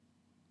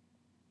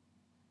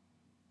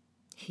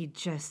He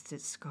jests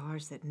at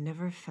scars that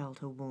never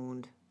felt a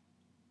wound.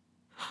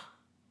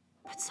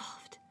 But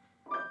soft,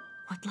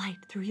 what light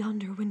through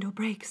yonder window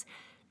breaks?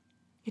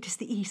 It is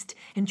the east,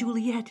 and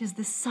Juliet is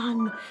the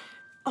sun.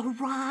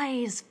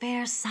 Arise,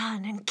 fair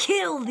sun, and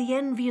kill the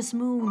envious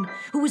moon,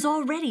 who is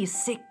already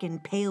sick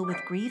and pale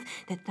with grief,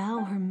 that thou,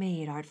 her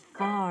maid, art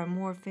far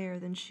more fair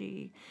than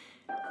she.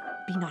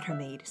 Be not her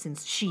maid,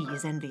 since she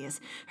is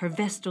envious. Her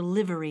vestal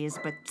livery is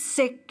but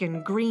sick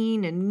and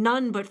green, and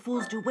none but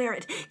fools do wear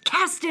it.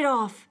 Cast it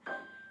off!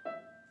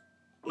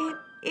 It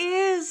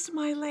is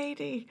my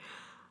lady.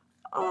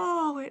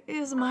 Oh, it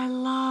is my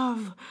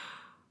love.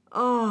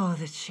 Oh,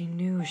 that she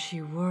knew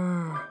she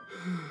were.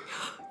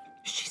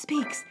 She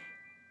speaks,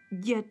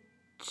 yet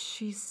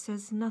she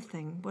says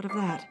nothing. What of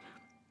that?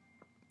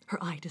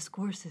 Her eye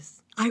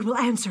discourses. I will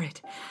answer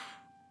it.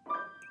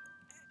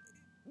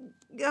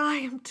 I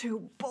am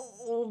too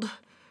bold.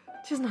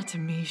 'Tis not to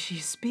me she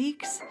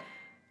speaks.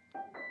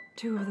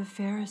 Two of the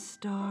fairest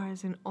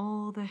stars in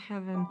all the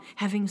heaven,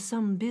 having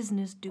some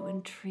business, do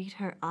entreat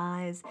her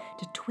eyes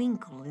to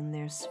twinkle in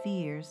their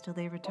spheres till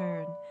they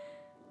return.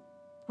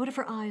 What if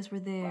her eyes were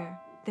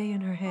there, they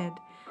in her head?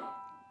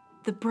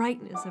 The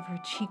brightness of her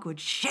cheek would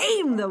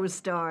shame those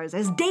stars,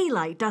 as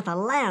daylight doth a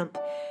lamp.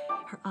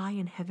 Her eye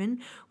in heaven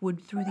would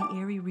through the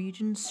airy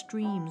region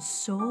stream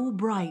so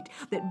bright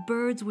that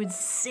birds would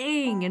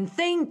sing and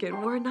think it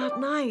were not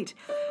night.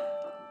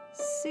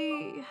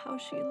 See how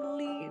she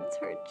leans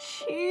her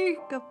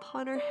cheek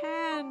upon her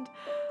hand.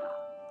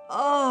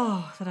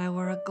 Oh, that I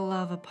were a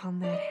glove upon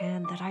that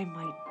hand, that I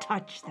might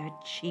touch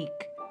that cheek.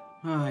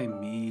 Ay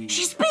me.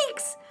 She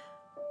speaks!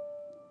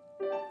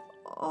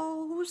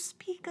 Oh,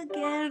 speak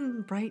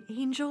again, bright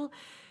angel,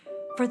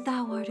 for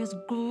thou art as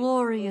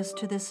glorious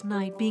to this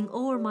night, being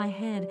o'er my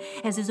head,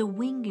 as is a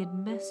winged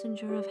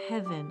messenger of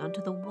heaven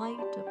unto the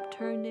white,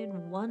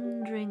 upturned,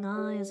 wondering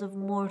eyes of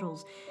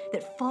mortals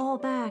that fall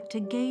back to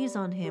gaze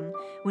on him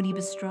when he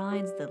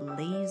bestrides the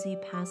lazy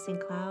passing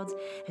clouds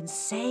and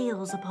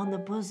sails upon the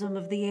bosom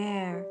of the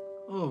air.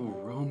 Oh,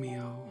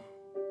 Romeo,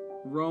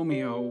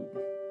 Romeo,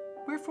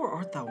 wherefore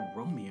art thou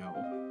Romeo?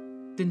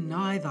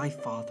 Deny thy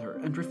father,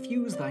 and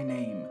refuse thy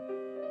name.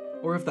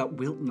 Or if thou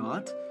wilt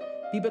not,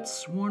 be but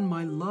sworn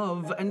my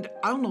love, and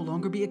I'll no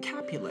longer be a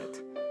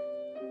Capulet.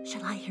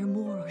 Shall I hear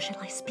more, or shall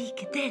I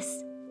speak at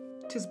this?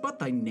 'Tis but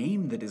thy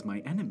name that is my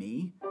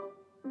enemy.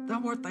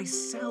 Thou art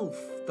thyself,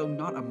 though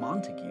not a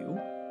Montague.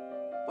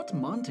 What's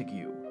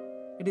Montague?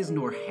 It is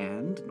nor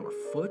hand, nor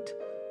foot,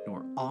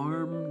 nor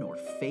arm, nor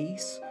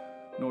face,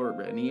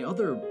 nor any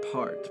other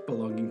part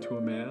belonging to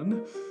a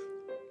man.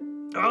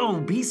 Oh,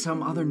 be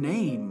some other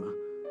name.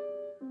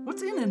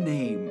 What's in a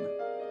name?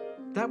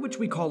 That which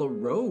we call a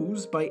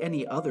rose by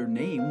any other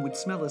name would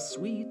smell as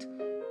sweet.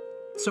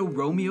 So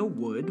Romeo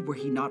would, were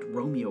he not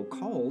Romeo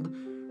called,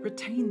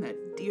 retain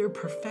that dear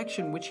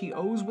perfection which he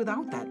owes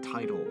without that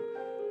title.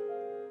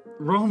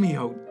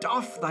 Romeo,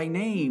 doff thy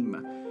name,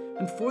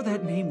 and for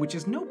that name which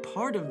is no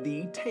part of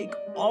thee, take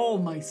all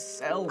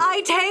myself.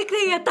 I take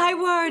thee at thy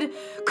word.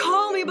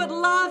 Call me but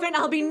love, and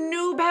I'll be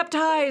new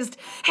baptized.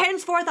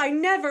 Henceforth I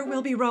never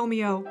will be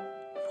Romeo.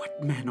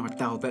 What man art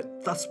thou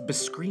that thus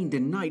bescreened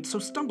in night so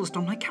stumblest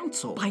on my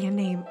counsel? By a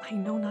name I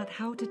know not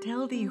how to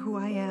tell thee who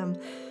I am.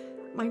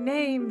 My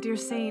name, dear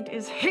saint,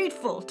 is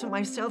hateful to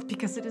myself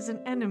because it is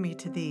an enemy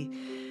to thee.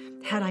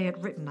 Had I it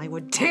written, I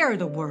would tear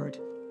the word.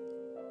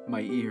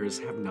 My ears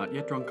have not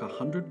yet drunk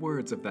 100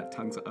 words of that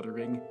tongue's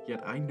uttering,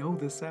 yet I know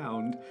the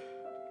sound.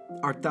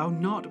 Art thou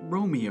not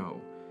Romeo,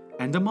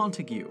 and a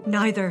Montague?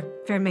 Neither,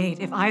 fair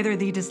maid, if either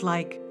thee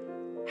dislike.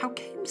 How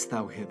camest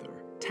thou hither?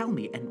 Tell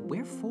me, and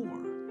wherefore?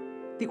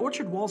 The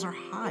orchard walls are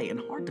high and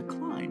hard to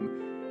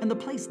climb, and the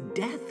place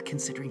death,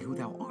 considering who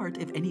thou art,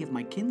 if any of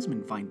my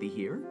kinsmen find thee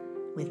here.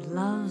 With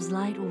love's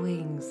light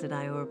wings did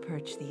I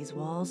o'erperch these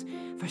walls,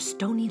 for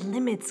stony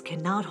limits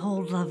cannot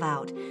hold love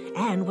out,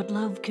 and what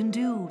love can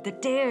do,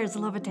 that dares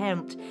love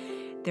attempt.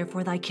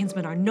 Therefore thy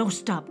kinsmen are no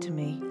stop to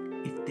me.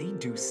 If they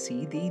do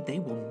see thee, they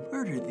will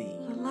murder thee.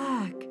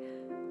 Alack,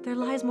 there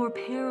lies more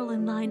peril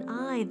in thine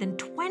eye than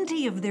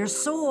 20 of their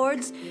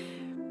swords.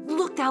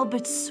 Look thou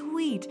but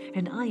sweet,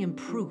 and I am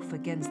proof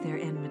against their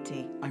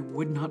enmity. I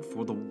would not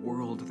for the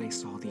world they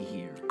saw thee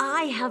here.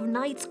 I have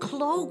night's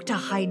cloak to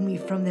hide me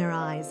from their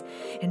eyes,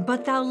 and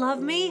but thou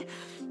love me,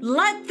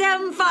 let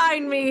them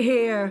find me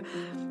here.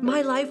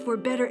 My life were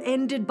better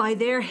ended by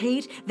their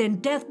hate than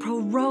death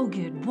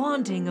prorogued,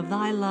 wanting of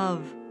thy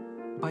love.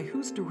 By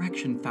whose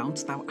direction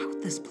foundst thou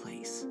out this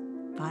place?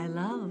 By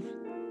love,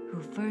 who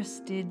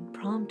first did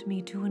prompt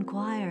me to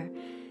inquire.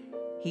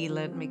 He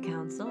lent me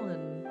counsel,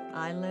 and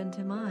I lent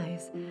him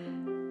eyes.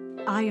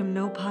 I am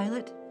no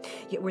pilot,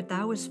 yet wert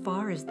thou as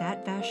far as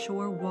that vast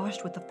shore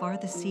washed with the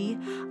farthest sea,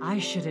 I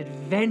should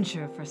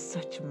adventure for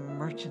such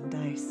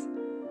merchandise.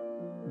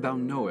 Thou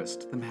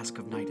knowest the mask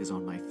of night is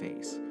on my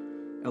face,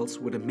 else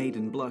would a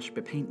maiden blush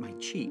bepaint my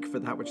cheek for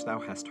that which thou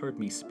hast heard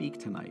me speak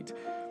tonight.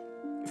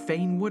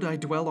 Fain would I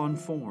dwell on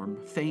form,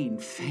 fain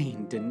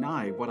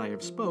deny what I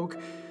have spoke,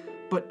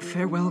 but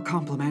farewell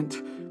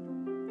compliment.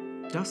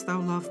 Dost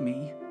thou love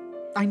me?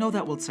 I know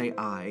thou wilt say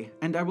aye,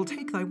 and I will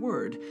take thy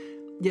word.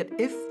 Yet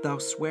if thou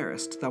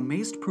swearest, thou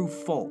mayst prove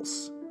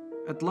false.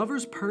 At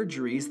lovers'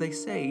 perjuries, they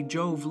say,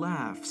 Jove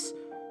laughs.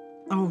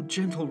 O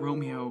gentle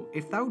Romeo,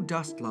 if thou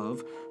dost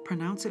love,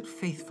 pronounce it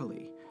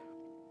faithfully.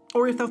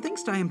 Or if thou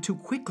think'st I am too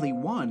quickly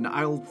won,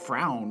 I'll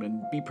frown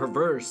and be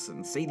perverse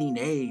and say thee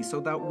nay,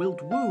 so thou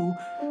wilt woo,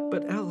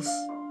 but else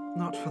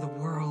not for the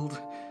world.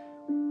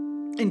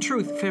 In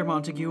truth, fair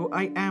Montague,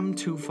 I am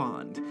too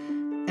fond,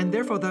 and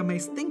therefore thou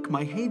mayst think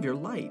my behaviour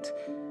light.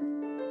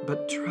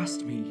 But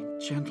trust me,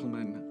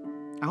 gentlemen,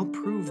 I'll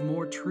prove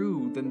more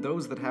true than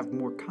those that have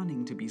more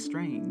cunning to be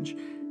strange.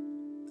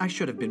 I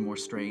should have been more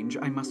strange,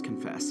 I must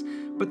confess,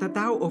 but that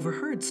thou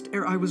overheardst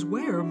ere I was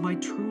ware my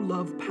true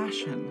love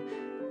passion.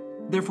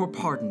 Therefore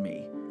pardon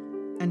me,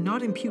 and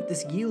not impute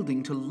this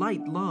yielding to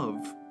light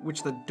love,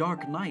 which the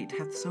dark night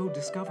hath so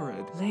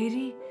discovered.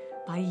 Lady,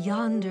 by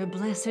yonder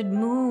blessed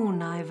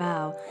moon I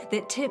vow,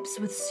 that tips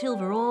with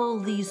silver all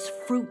these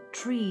fruit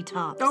tree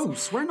tops. Oh,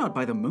 swear not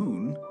by the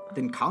moon,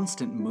 then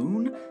constant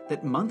moon,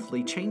 that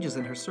monthly changes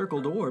in her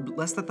circled orb,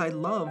 lest that thy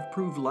love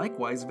prove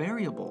likewise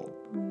variable.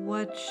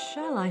 What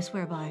shall I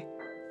swear by?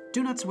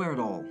 Do not swear at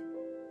all.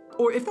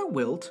 Or if thou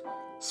wilt,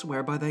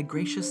 swear by thy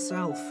gracious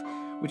self,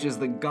 which is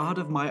the god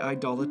of my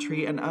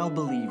idolatry, and I'll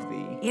believe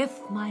thee.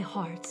 If my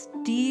heart's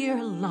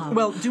dear love...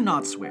 Well, do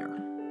not swear.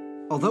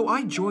 Although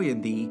I joy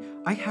in thee,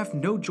 I have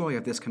no joy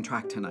of this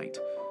contract tonight.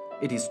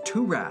 It is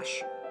too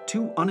rash,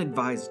 too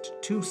unadvised,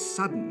 too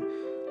sudden,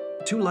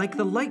 too like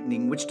the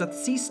lightning which doth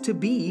cease to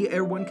be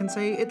ere one can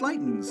say it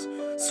lightens.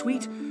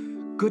 Sweet,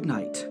 good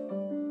night.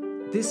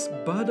 This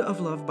bud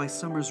of love by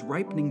summer's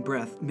ripening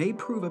breath may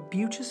prove a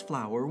beauteous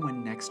flower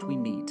when next we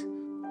meet.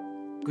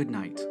 Good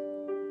night.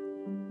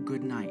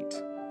 Good night.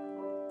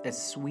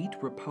 As sweet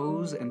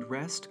repose and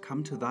rest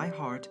come to thy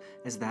heart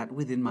as that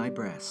within my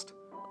breast.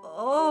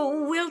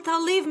 Oh, wilt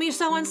thou leave me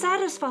so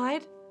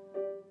unsatisfied?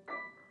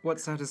 What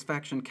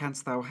satisfaction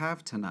canst thou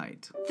have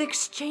tonight? The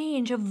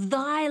exchange of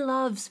thy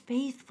love's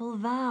faithful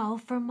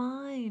vow for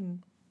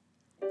mine.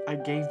 I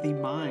gave thee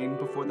mine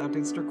before thou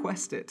didst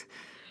request it,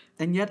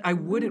 and yet I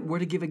would it were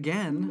to give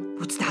again.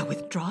 Wouldst thou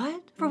withdraw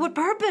it? For what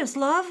purpose,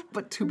 love?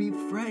 But to be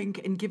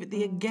frank and give it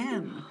thee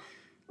again.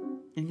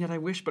 And yet I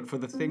wish but for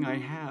the thing I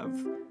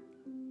have.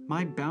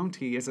 My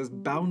bounty is as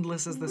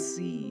boundless as the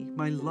sea,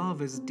 my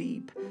love as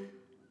deep.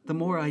 The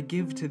more I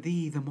give to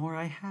thee, the more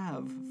I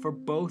have, for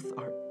both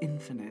are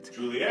infinite.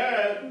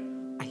 Juliet!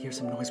 I hear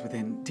some noise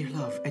within. Dear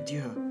love,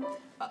 adieu.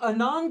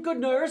 Anon, good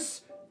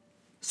nurse.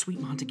 Sweet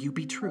Montague,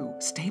 be true.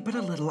 Stay but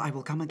a little, I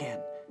will come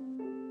again.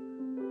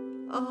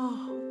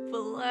 Oh,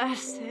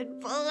 blessed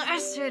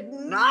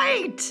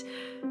night!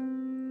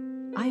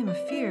 I am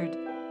afeard.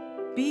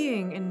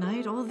 Being in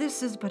night, all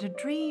this is but a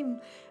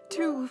dream,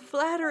 too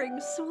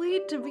flattering,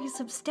 sweet to be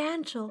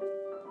substantial.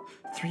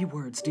 3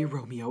 words, dear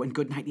Romeo, and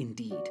good night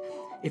indeed.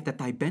 If that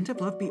thy bent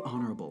of love be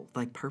honorable,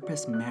 thy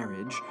purpose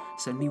marriage,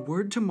 send me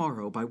word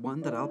tomorrow by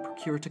one that I'll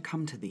procure to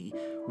come to thee,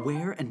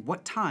 where and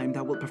what time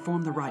thou wilt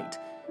perform the rite,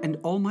 and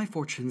all my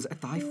fortunes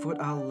at thy foot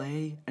I'll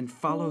lay, and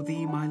follow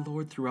thee, my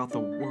lord, throughout the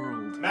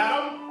world.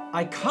 Madam!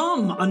 I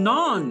come,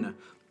 anon!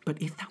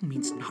 But if thou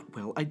meanst not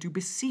well, I do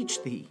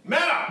beseech thee.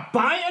 Madam!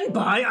 By and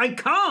by I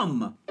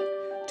come!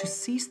 To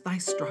cease thy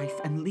strife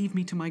and leave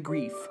me to my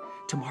grief,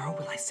 tomorrow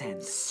will I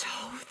send. So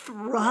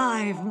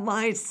thrive,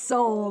 my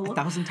soul.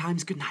 1,000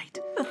 times good night.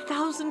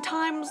 1,000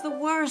 times the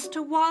worse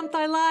to want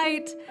thy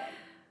light.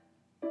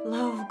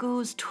 Love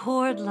goes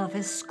toward love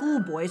as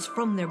schoolboys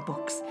from their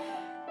books,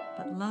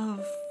 but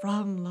love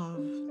from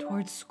love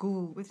toward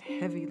school with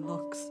heavy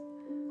looks.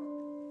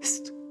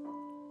 Hist!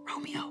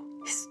 Romeo,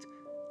 hist!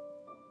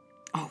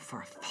 Oh,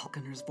 for a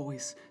falconer's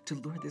voice to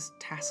lure this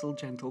tassel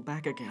gentle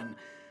back again.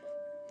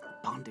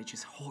 Bondage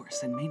is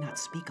hoarse and may not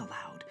speak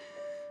aloud.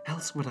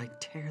 Else would I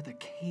tear the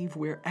cave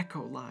where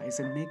echo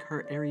lies and make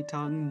her airy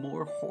tongue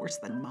more hoarse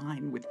than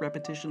mine with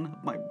repetition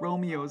of my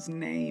Romeo's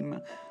name.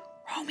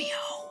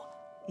 Romeo!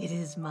 It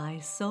is my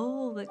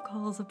soul that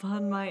calls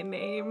upon my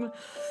name.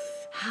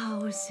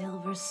 How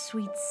silver's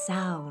sweet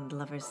sound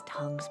lovers'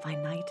 tongues by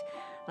night,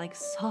 like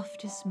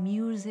softest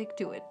music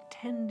to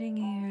attending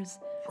ears.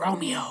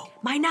 Romeo!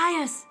 My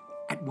Naias!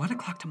 At what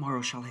o'clock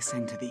tomorrow shall I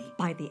send to thee?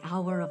 By the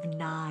hour of 9.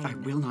 I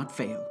will not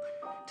fail.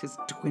 'Tis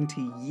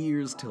 20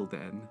 years till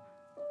then.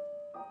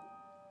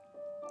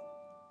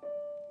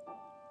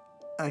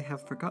 I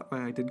have forgot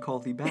why I did call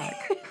thee back.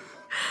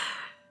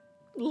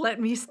 Let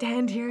me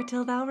stand here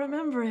till thou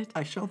remember it.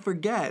 I shall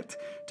forget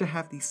to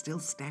have thee still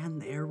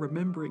stand there,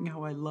 remembering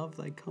how I love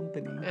thy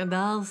company. And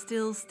I'll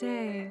still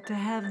stay to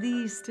have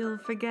thee still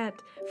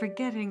forget,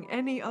 forgetting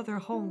any other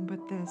home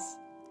but this.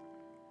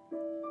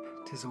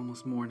 'Tis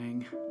almost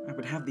morning. I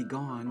would have thee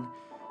gone,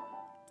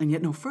 and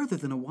yet no further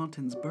than a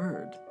wanton's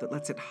bird that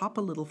lets it hop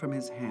a little from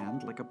his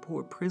hand like a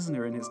poor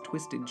prisoner in his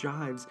twisted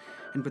gyves,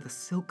 and with a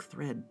silk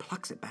thread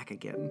plucks it back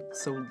again,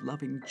 so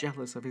loving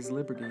jealous of his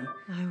liberty.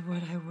 I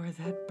would I were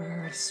that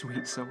bird.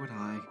 Sweet, so would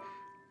I.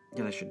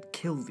 Yet I should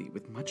kill thee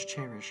with much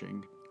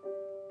cherishing.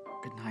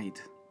 Good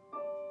night.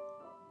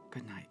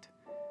 Good night.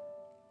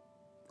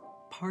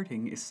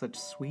 parting is such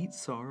sweet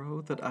sorrow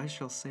that I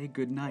shall say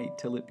good night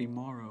till it be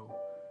morrow.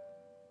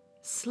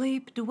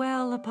 Sleep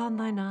dwell upon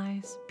thine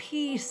eyes,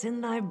 peace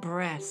in thy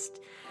breast.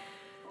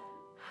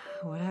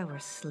 Would I were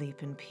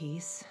sleep in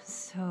peace,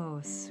 so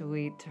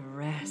sweet to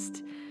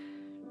rest.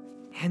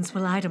 Hence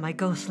will I to my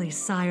ghostly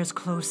sire's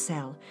close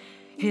cell,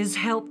 his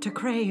help to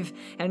crave,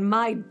 and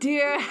my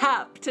dear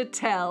hap to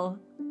tell.